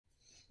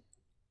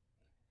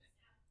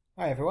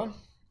Hi everyone,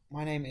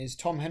 my name is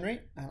Tom Henry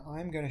and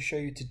I'm going to show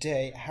you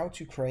today how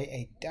to create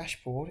a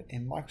dashboard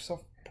in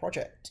Microsoft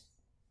Project.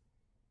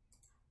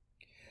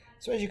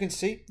 So as you can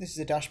see, this is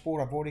a dashboard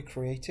I've already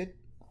created.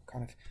 I've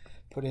kind of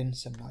put in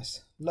some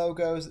nice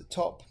logos at the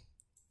top,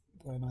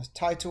 got a nice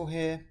title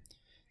here,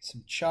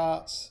 some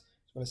charts,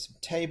 as well as some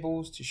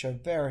tables to show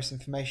various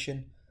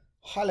information,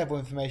 high-level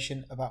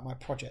information about my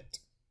project.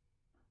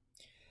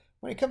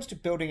 When it comes to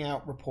building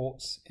out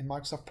reports in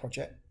Microsoft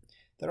Project,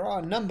 there are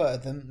a number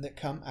of them that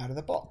come out of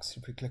the box.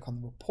 If we click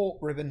on the report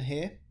ribbon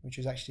here, which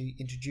was actually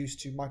introduced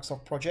to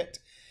Microsoft Project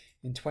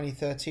in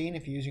 2013,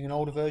 if you're using an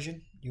older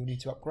version, you'll need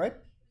to upgrade.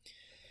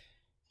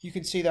 You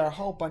can see there are a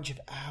whole bunch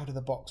of out of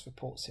the box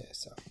reports here.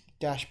 So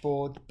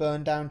dashboard,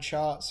 burn down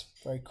charts,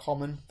 very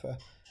common for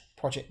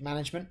project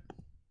management.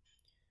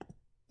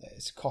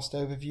 There's cost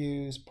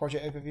overviews,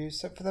 project overviews.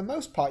 So for the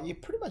most part, you're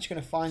pretty much going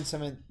to find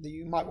something that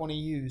you might want to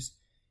use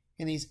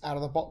in these out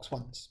of the box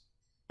ones.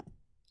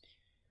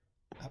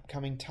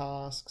 Upcoming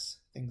tasks,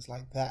 things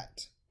like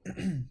that.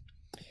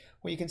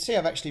 Well, you can see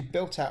I've actually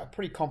built out a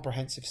pretty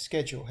comprehensive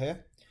schedule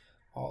here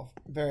of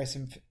various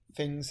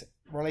things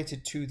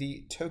related to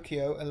the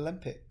Tokyo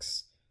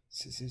Olympics.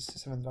 So this is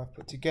something that I've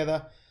put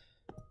together.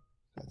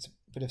 That's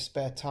a bit of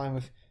spare time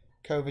with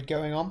COVID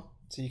going on.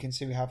 So you can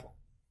see we have a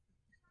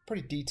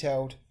pretty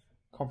detailed,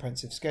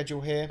 comprehensive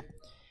schedule here.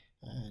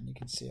 And you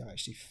can see I've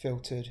actually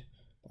filtered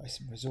by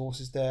some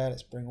resources there.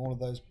 Let's bring all of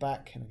those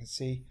back and we can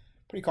see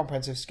pretty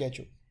comprehensive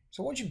schedule.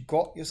 So once you've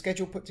got your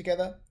schedule put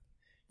together,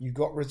 you've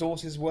got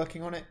resources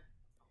working on it,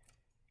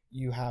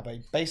 you have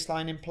a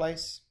baseline in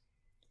place,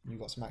 you've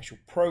got some actual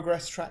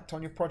progress tracked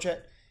on your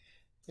project,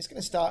 it's going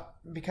to start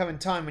becoming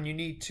time when you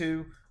need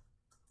to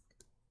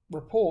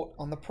report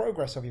on the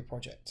progress of your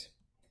project.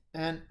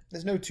 And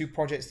there's no two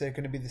projects that are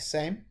going to be the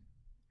same,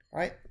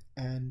 right?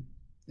 And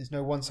there's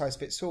no one size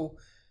fits all.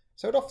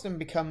 So it often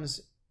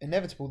becomes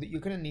inevitable that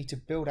you're going to need to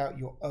build out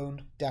your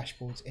own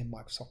dashboards in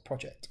Microsoft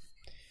Project.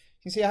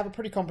 You can see I have a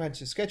pretty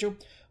comprehensive schedule.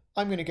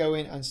 I'm going to go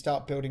in and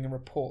start building a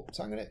report.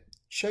 So I'm going to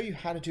show you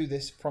how to do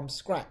this from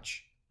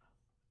scratch.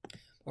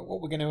 But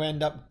what we're going to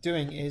end up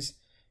doing is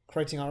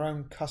creating our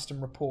own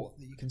custom report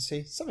that you can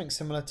see, something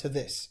similar to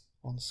this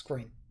on the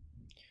screen.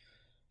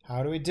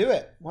 How do we do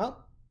it?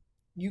 Well,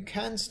 you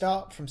can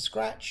start from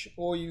scratch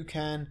or you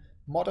can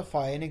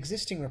modify an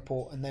existing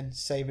report and then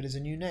save it as a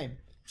new name.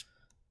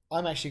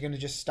 I'm actually going to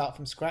just start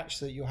from scratch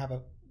so that you'll have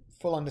a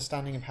full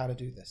understanding of how to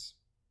do this.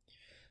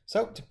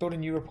 So to build a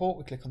new report,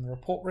 we click on the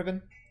report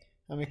ribbon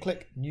and we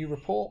click new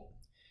report.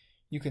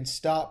 You can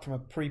start from a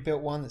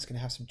pre-built one that's going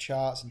to have some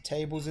charts and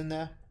tables in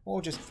there,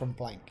 or just from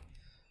blank.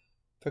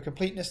 For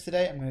completeness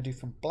today, I'm going to do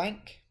from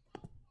blank.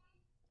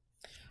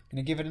 I'm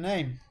going to give it a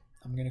name.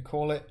 I'm going to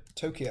call it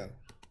Tokyo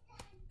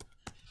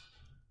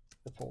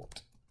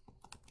Report.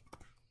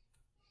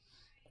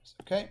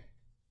 Okay.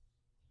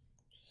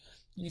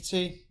 You can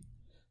see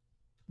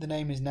the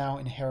name is now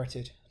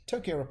inherited.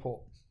 Tokyo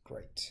Report.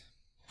 Great.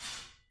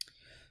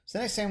 So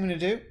the next thing I'm going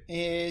to do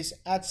is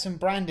add some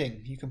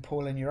branding. You can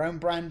pull in your own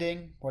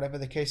branding, whatever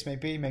the case may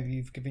be. Maybe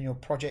you've given your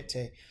project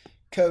a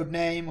code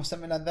name or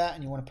something like that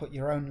and you want to put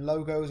your own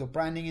logos or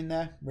branding in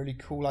there. Really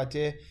cool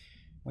idea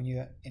when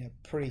you're in a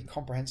pretty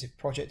comprehensive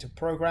project or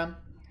program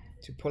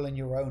to pull in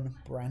your own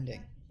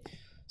branding.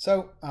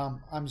 So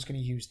I'm just going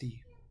to use the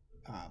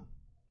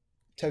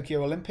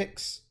Tokyo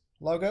Olympics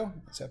logo.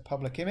 It's a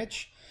public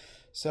image.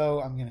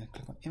 So I'm going to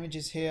click on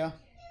images here.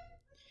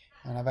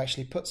 And I've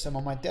actually put some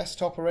on my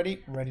desktop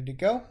already, ready to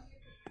go.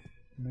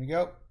 There we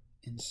go.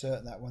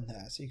 Insert that one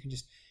there. So you can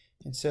just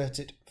insert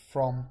it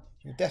from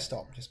your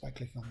desktop just by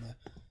clicking on the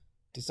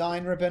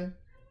design ribbon.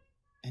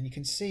 And you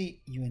can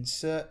see you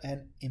insert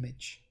an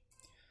image.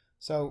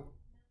 So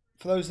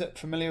for those that are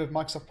familiar with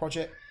Microsoft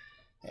Project,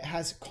 it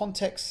has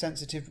context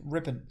sensitive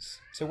ribbons.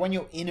 So when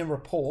you're in a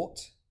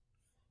report,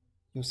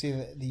 you'll see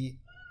that the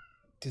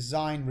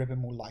design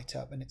ribbon will light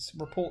up and it's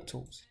report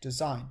tools,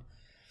 design.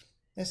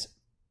 There's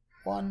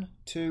 1,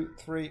 2,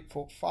 3,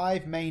 4,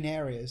 5 main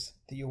areas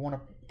that you'll want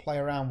to play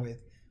around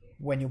with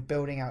when you're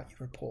building out your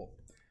report.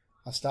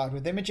 I started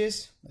with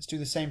images. Let's do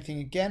the same thing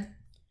again.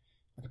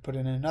 I can put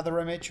in another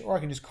image, or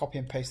I can just copy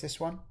and paste this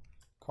one.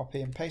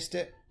 Copy and paste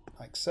it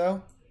like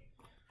so.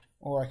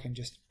 Or I can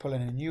just pull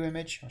in a new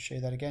image. I'll show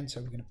you that again. So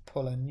we're going to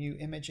pull a new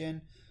image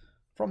in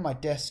from my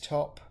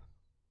desktop.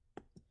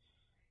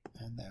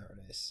 And there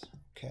it is.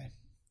 Okay.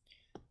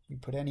 You can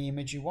put any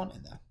image you want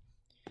in there.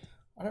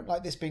 I don't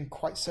like this being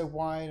quite so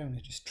wide. I'm going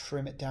to just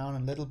trim it down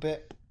a little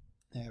bit.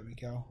 There we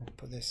go. I'll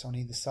put this on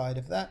either side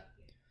of that.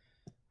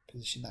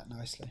 Position that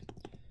nicely.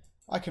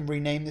 I can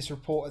rename this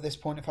report at this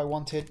point if I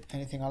wanted.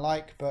 Anything I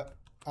like, but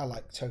I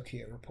like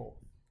Tokyo Report.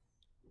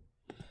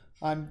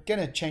 I'm going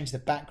to change the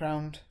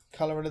background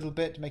color a little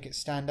bit to make it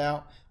stand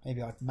out.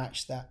 Maybe I'd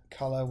match that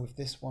color with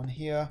this one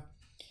here.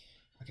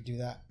 I could do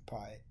that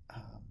by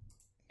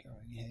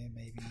going here,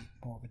 maybe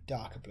more of a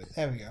darker blue.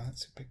 There we go.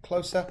 That's a bit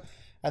closer.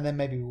 And then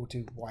maybe we'll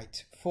do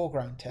white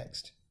foreground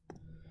text.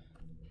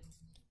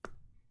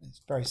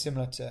 It's very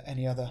similar to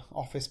any other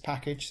Office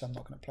package, so I'm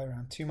not going to play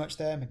around too much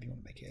there. Maybe you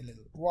want to make it a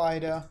little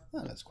wider.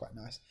 That looks quite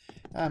nice.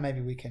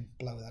 Maybe we can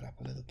blow that up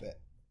a little bit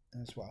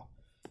as well.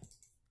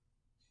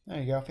 There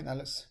you go. I think that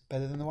looks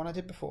better than the one I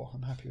did before.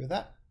 I'm happy with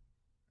that.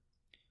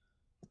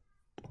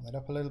 Pull that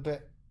up a little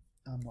bit.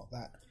 I'm not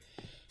that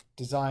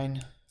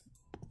design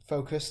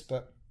focused,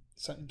 but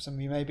some of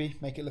you maybe.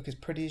 Make it look as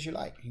pretty as you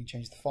like. You can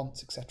change the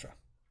fonts, etc.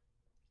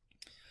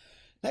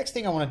 Next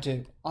thing I want to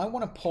do, I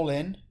want to pull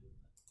in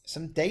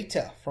some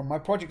data from my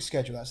project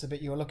schedule. That's the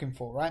bit you were looking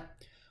for, right?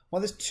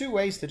 Well, there's two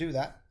ways to do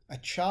that. A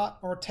chart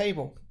or a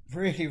table.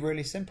 Really,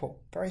 really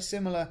simple. Very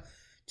similar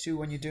to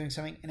when you're doing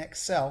something in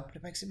Excel, but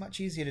it makes it much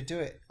easier to do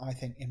it, I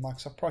think, in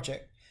Microsoft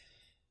Project.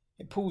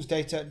 It pulls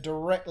data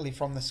directly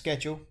from the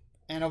schedule,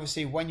 and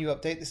obviously when you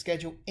update the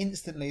schedule,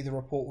 instantly the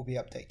report will be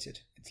updated.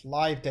 It's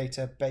live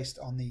data based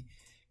on the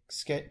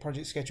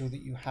project schedule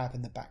that you have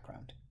in the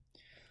background.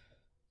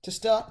 To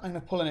start, I'm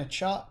going to pull in a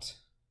chart.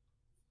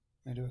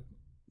 I'm going to do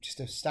just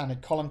a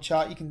standard column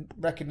chart. You can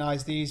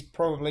recognize these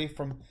probably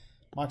from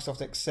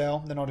Microsoft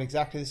Excel. They're not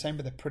exactly the same,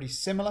 but they're pretty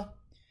similar.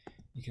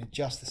 You can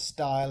adjust the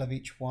style of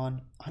each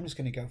one. I'm just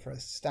going to go for a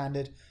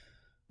standard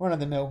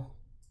run-of-the-mill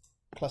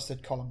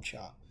clustered column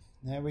chart.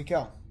 There we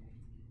go.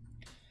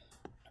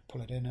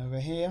 Pull it in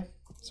over here.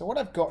 So what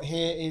I've got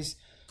here is,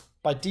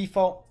 by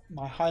default,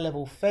 my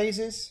high-level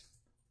phases.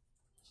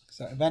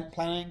 So event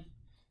planning,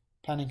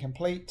 planning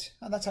complete,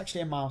 and that's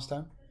actually a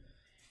milestone.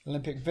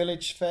 Olympic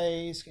Village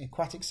phase,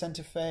 Aquatic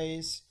Center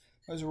phase.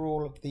 Those are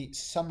all of the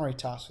summary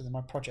tasks within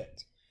my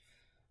project.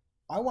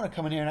 I want to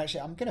come in here and actually,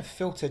 I'm going to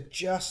filter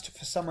just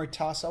for summary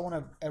tasks. I want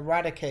to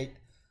eradicate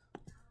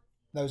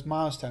those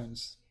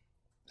milestones.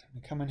 So I'm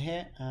going to come in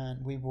here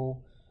and we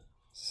will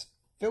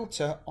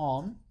filter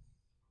on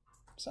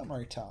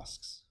summary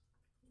tasks.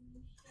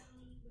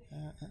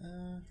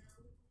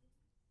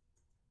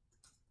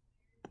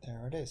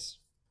 There it is.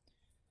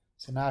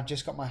 So now I've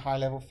just got my high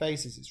level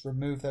phases. It's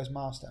removed those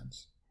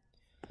milestones.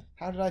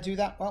 How did I do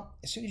that? Well,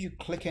 as soon as you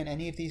click in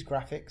any of these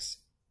graphics,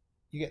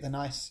 you get the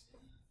nice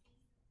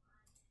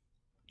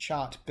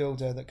chart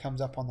builder that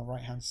comes up on the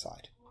right hand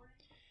side.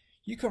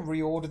 You can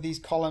reorder these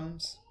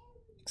columns,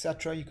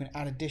 etc. You can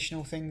add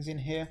additional things in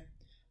here,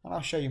 and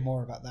I'll show you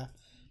more about that.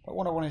 But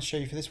what I want to show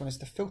you for this one is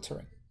the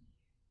filtering.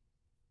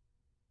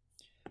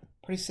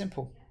 Pretty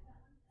simple.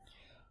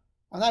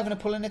 I'm now going to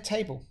pull in a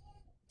table.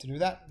 To do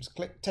that, just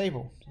click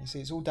table. You see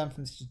it's all done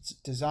from this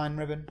design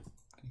ribbon.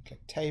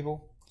 Click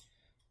table.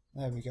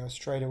 There we go.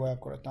 Straight away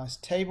I've got a nice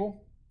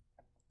table.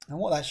 And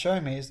what that's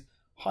showing me is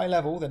high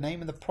level, the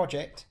name of the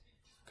project,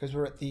 because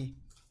we're at the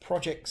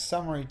project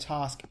summary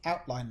task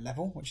outline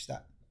level, which is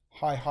that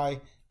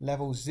high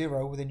level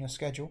 0 within your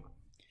schedule.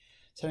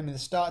 Telling me the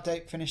start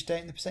date, finish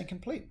date, and the percent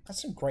complete.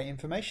 That's some great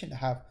information to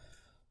have.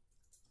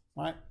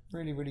 Right?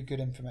 Really, really good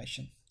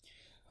information.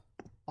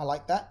 I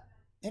like that.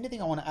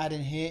 Anything I want to add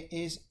in here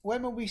is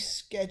when were we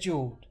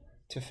scheduled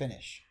to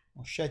finish,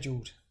 or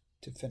scheduled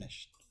to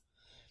finish.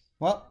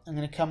 Well, I'm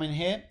going to come in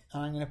here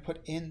and I'm going to put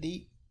in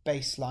the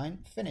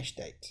baseline finish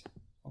date.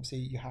 Obviously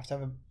you have to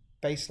have a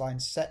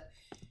baseline set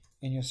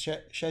in your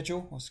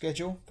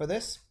schedule for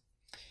this.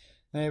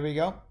 There we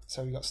go.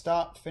 So we've got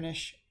start,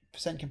 finish,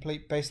 percent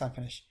complete, baseline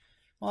finish.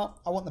 Well,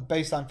 I want the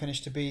baseline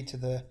finish to be to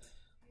the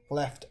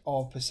left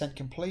of percent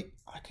complete.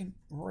 I can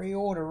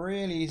reorder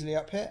really easily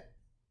up here.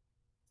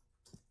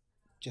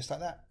 Just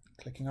like that,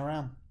 clicking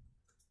around.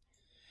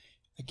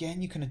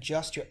 Again, you can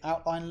adjust your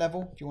outline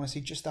level if you want to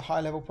see just the high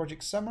level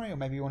project summary, or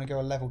maybe you want to go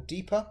a level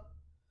deeper.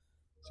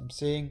 So I'm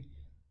seeing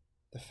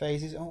the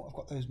phases. Oh, I've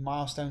got those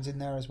milestones in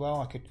there as well.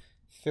 I could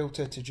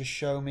filter to just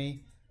show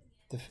me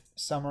the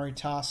summary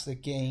tasks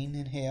again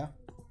in here.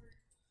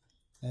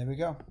 There we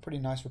go. Pretty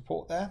nice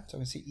report there. So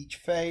we can see each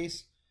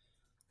phase,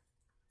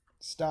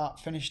 start,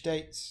 finish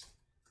dates,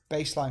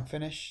 baseline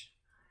finish.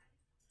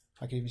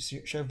 I can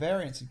even show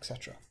variants,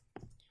 etc.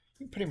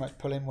 You can pretty much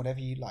pull in whatever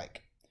you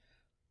like.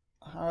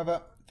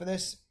 However, for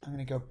this, I'm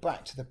going to go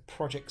back to the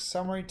project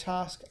summary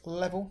task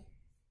level.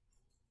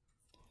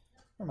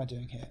 What am I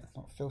doing here?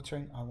 Not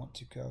filtering. I want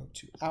to go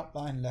to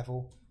outline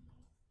level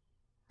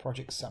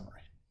project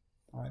summary.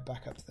 All right,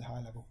 back up to the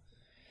high level.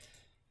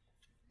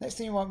 Next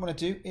thing you might want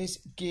to do is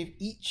give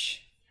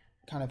each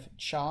kind of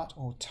chart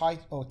or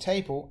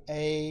table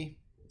a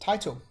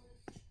title.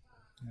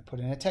 I'm going to put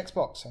in a text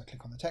box. So I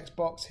click on the text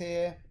box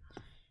here,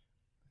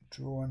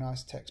 draw a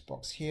nice text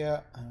box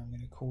here, and I'm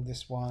going to call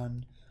this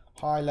one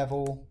high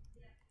level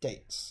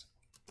dates.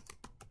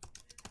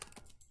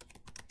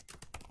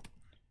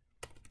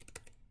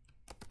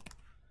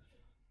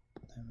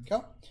 There we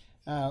go.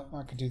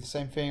 I can do the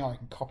same thing, or I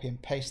can copy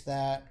and paste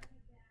that,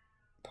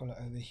 pull it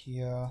over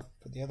here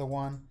for the other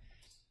one.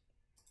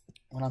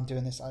 When I'm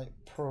doing this, I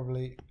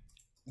probably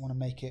want to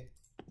make it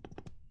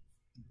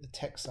the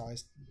text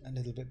size a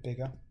little bit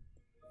bigger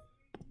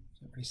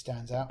so it really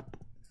stands out.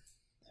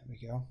 There we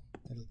go,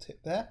 little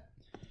tip there.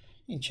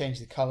 You can change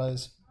the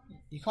colors.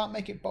 You can't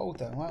make it bold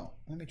though. Well,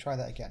 let me try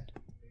that again.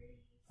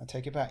 I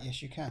take it back.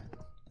 Yes, you can.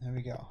 There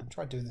we go. I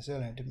tried doing this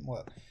earlier, it didn't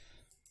work.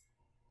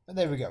 But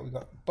there we go. We've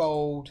got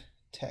bold,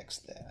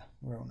 text there.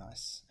 Real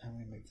nice. And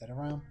we move that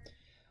around.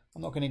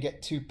 I'm not going to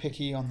get too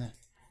picky on the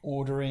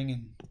ordering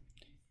and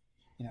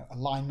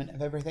alignment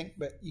of everything,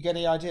 but you get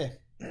the idea.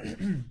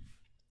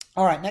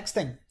 All right, next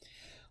thing.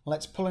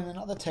 Let's pull in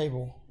another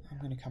table. I'm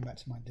going to come back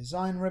to my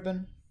design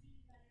ribbon,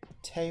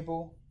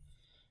 table,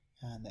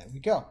 and there we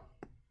go.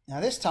 Now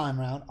this time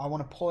around, I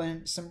want to pull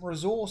in some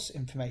resource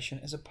information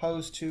as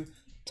opposed to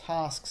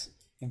tasks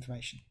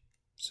information.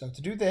 So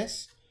to do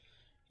this,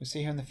 you'll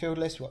see here in the field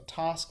list, we've got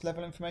task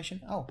level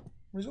information. Oh,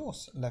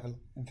 resource level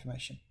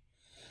information.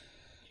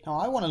 Now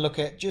I want to look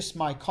at just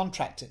my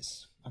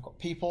contractors. I've got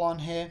people on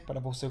here, but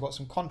I've also got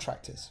some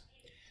contractors.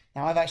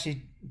 Now I've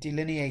actually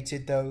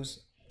delineated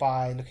those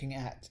by looking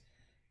at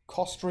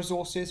cost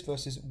resources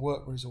versus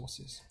work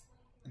resources.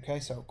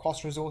 Okay, so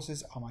cost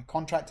resources are my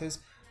contractors,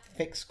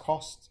 fixed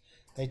costs.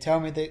 They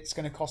tell me that it's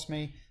going to cost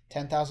me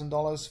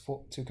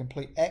 $10,000 to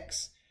complete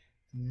X,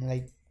 and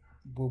they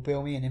will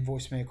bill me and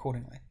invoice me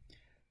accordingly.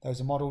 Those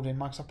are modeled in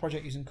Microsoft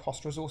Project using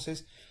cost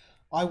resources.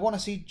 I want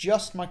to see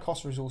just my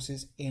cost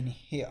resources in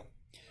here.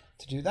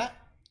 To do that,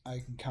 I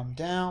can come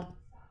down,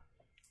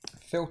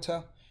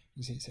 filter.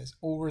 You see it says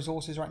all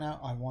resources right now.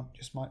 I want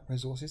just my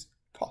resources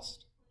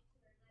cost.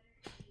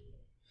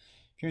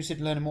 If you're interested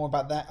in learning more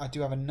about that, I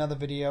do have another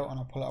video and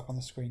I'll pull it up on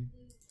the screen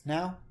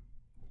now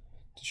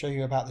to show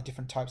you about the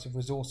different types of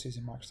resources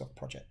in Microsoft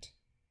Project.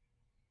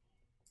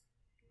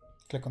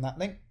 Click on that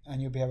link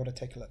and you'll be able to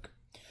take a look.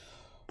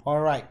 All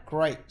right,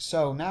 great.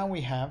 So now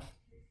we have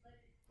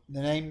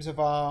the names of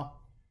our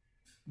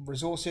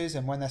resources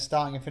and when they're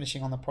starting and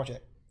finishing on the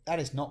project. That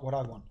is not what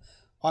I want.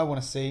 I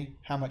want to see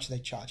how much they're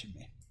charging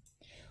me.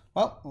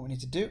 Well, what we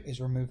need to do is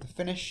remove the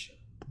finish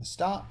and the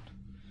start.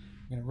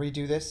 I'm going to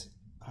redo this.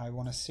 I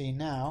want to see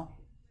now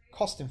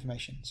cost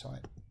information. So I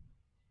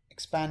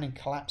expand and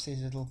collapse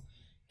these little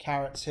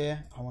carrots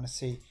here. I want to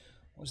see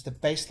what was the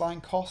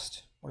baseline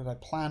cost. What did I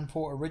plan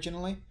for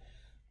originally?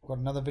 I've got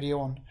another video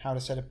on how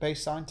to set a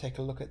baseline. Take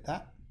a look at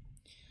that.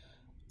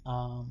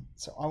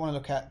 So I want to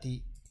look at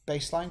the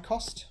baseline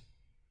cost.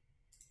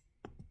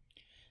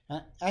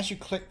 As you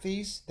click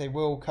these, they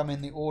will come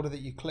in the order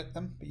that you click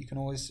them, but you can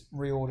always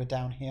reorder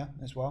down here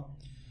as well.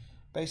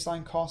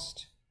 Baseline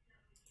cost,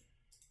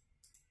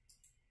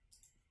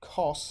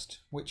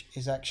 which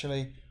is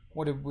actually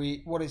what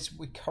is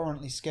we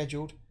currently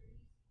scheduled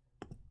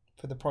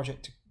for the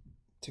project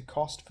to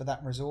cost for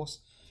that resource,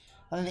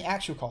 and then the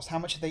actual cost. How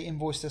much have they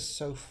invoiced us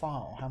so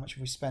far? How much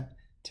have we spent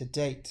to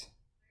date?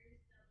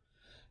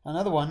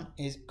 Another one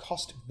is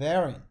cost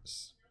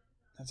variance.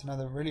 That's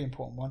another really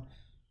important one.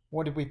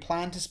 What did we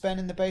plan to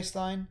spend in the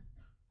baseline,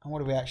 and what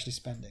are we actually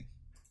spending?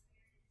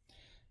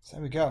 So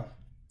there we go.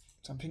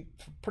 Something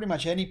for pretty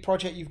much any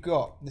project you've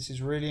got. This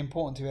is really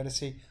important to be able to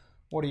see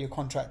what are your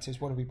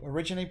contractors, what did we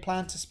originally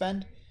plan to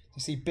spend.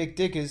 You see Big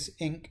Diggers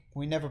Inc.,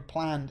 we never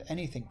planned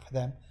anything for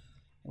them.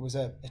 It was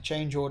a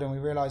change order and we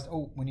realized,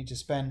 oh, we need to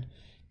spend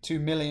 $2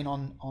 million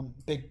on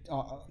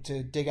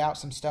to dig out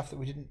some stuff that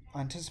we didn't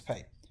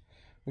anticipate.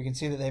 We can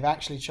see that they've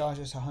actually charged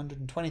us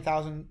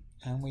 $120,000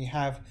 and we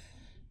have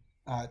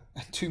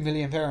 $2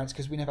 million variance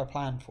because we never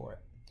planned for it.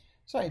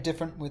 Slightly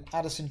different with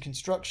Addison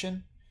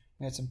Construction.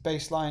 We had some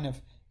baseline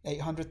of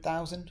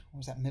 800,000. What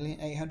was that,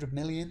 million? 800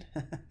 million.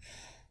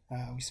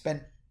 We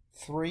spent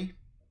 3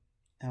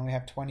 and we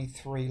have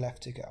 23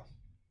 left to go.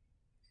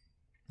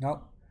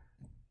 Nope,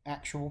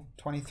 actual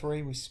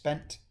 23 we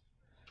spent.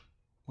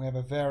 We have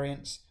a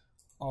variance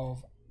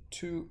of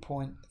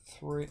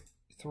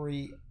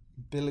 $2.33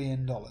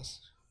 billion.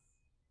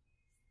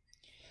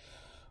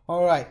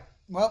 All right,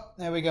 well,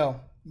 there we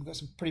go. We've got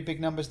some pretty big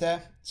numbers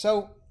there.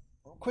 So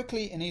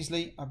quickly and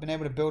easily, I've been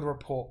able to build a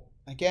report.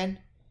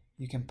 Again,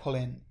 you can pull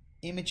in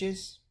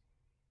images,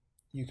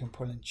 you can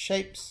pull in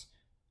shapes,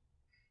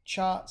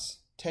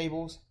 charts,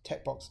 tables,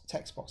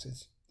 text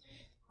boxes.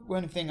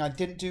 One thing I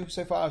didn't do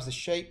so far is the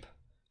shape.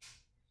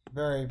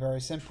 Very,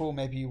 very simple.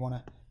 Maybe you want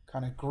to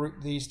kind of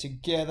group these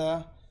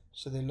together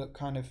so they look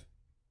kind of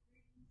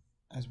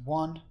as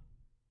one.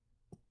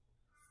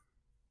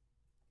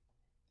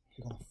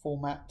 Click on the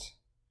format.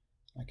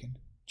 I can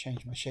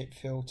change my shape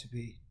fill to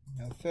be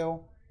no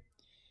fill.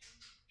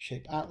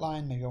 Shape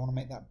outline, maybe I want to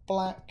make that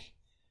black.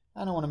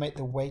 And I want to make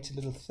the weight a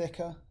little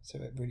thicker so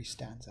it really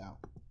stands out.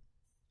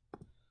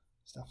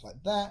 Stuff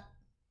like that.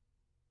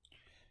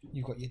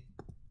 You've got your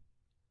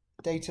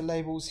data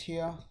labels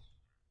here.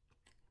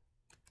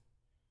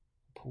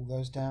 Pull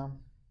those down.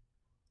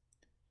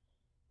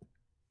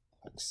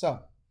 Like so.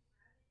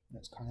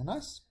 That's kind of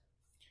nice.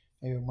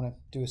 Maybe I want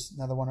to do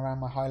another one around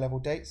my high level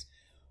dates.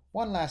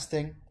 One last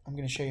thing, I'm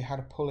going to show you how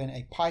to pull in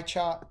a pie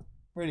chart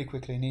really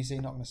quickly and easy.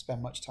 Not going to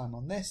spend much time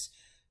on this.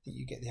 I think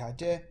you get the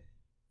idea.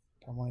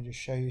 But I want to just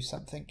show you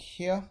something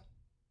here.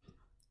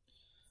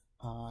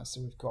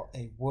 So we've got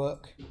a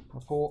work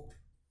report.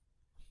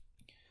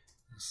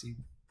 You see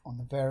on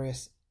the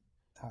various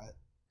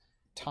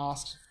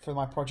tasks for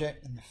my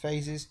project and the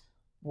phases,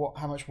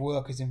 how much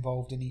work is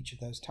involved in each of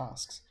those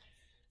tasks.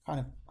 Kind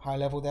of high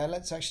level there.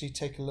 Let's actually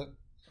take a look.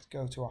 Let's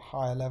go to a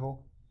higher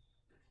level,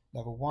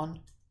 level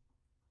 1,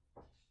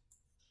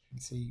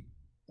 and see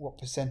what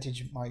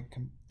percentage my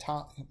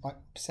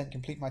percent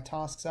complete my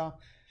tasks are.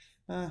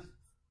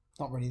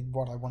 Not really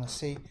what I want to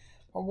see.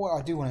 But what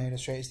I do want to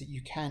illustrate is that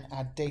you can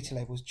add data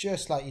labels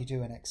just like you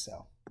do in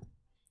Excel.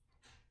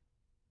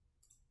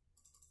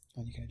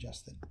 And you can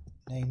adjust the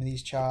name of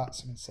these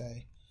charts. I can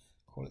say,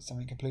 call it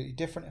something completely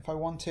different if I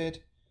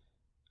wanted.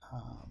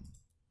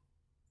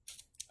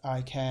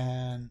 I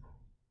can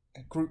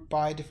group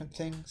by different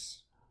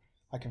things.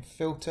 I can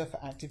filter for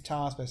active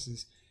tasks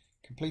versus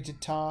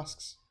completed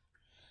tasks.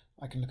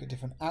 I can look at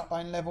different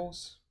outline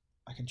levels.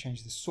 I can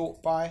change the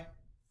sort by.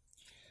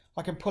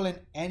 I can pull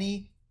in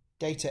any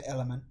data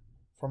element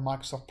from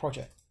Microsoft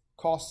Project.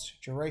 Cost,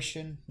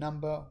 duration,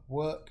 number,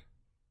 work.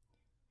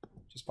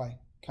 Just by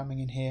coming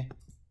in here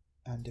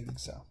and doing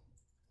so,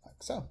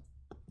 like so.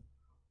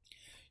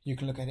 You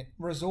can look at it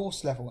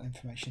resource level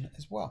information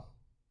as well.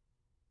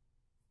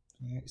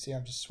 You see,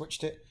 I've just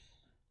switched it.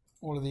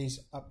 All of these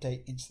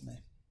update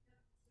instantly.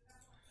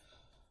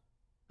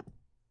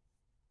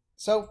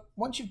 So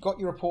once you've got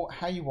your report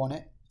how you want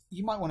it,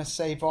 you might want to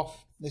save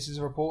off. This is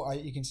a report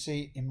you can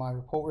see in my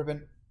report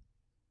ribbon.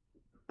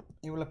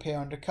 It will appear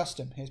under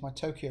custom. Here's my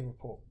Tokyo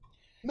report.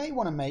 You may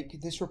want to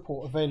make this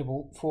report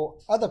available for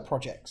other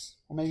projects,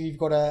 or maybe you've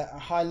got a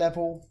high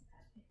level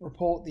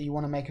report that you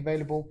want to make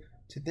available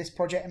to this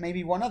project and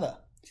maybe one other.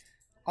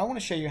 I want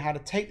to show you how to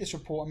take this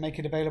report and make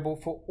it available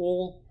for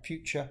all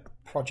future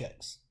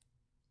projects.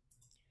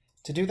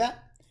 To do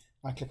that,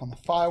 I click on the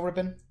File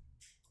ribbon,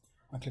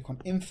 I click on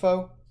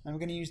Info, and we're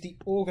going to use the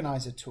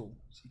Organizer tool.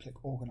 So click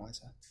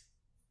Organizer.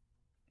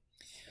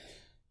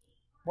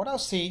 What I'll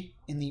see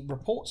in the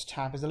Reports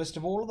tab is a list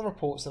of all of the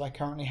reports that I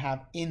currently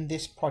have in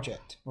this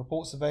project.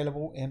 Reports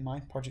available in my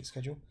project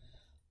schedule.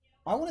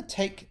 I want to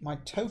take my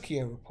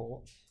Tokyo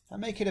report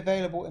and make it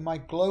available in my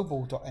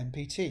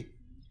global.mpt.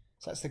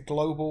 So that's the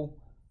global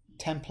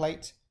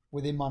template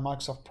within my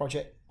Microsoft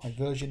project, my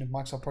version of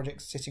Microsoft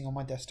Project sitting on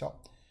my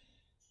desktop.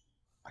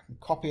 I can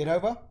copy it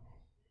over.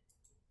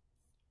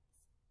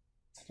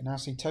 I can now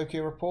see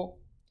Tokyo report.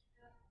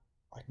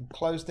 I can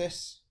close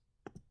this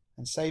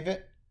and save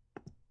it.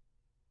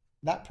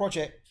 That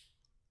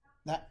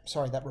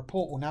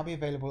report will now be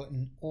available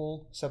in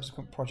all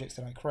subsequent projects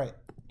that I create.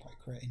 If I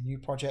create a new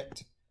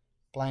project,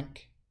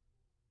 blank,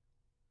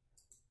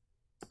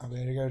 I'll be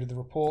able to go to the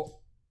report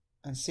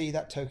and see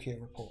that Tokyo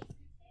report.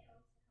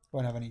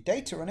 Won't have any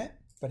data in it,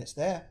 but it's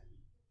there.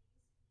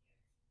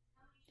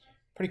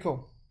 Pretty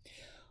cool.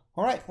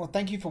 All right, well,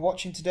 thank you for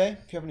watching today.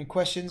 If you have any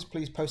questions,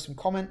 please post some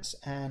comments,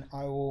 and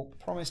I will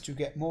promise to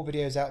get more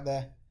videos out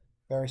there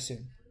very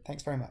soon.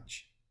 Thanks very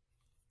much.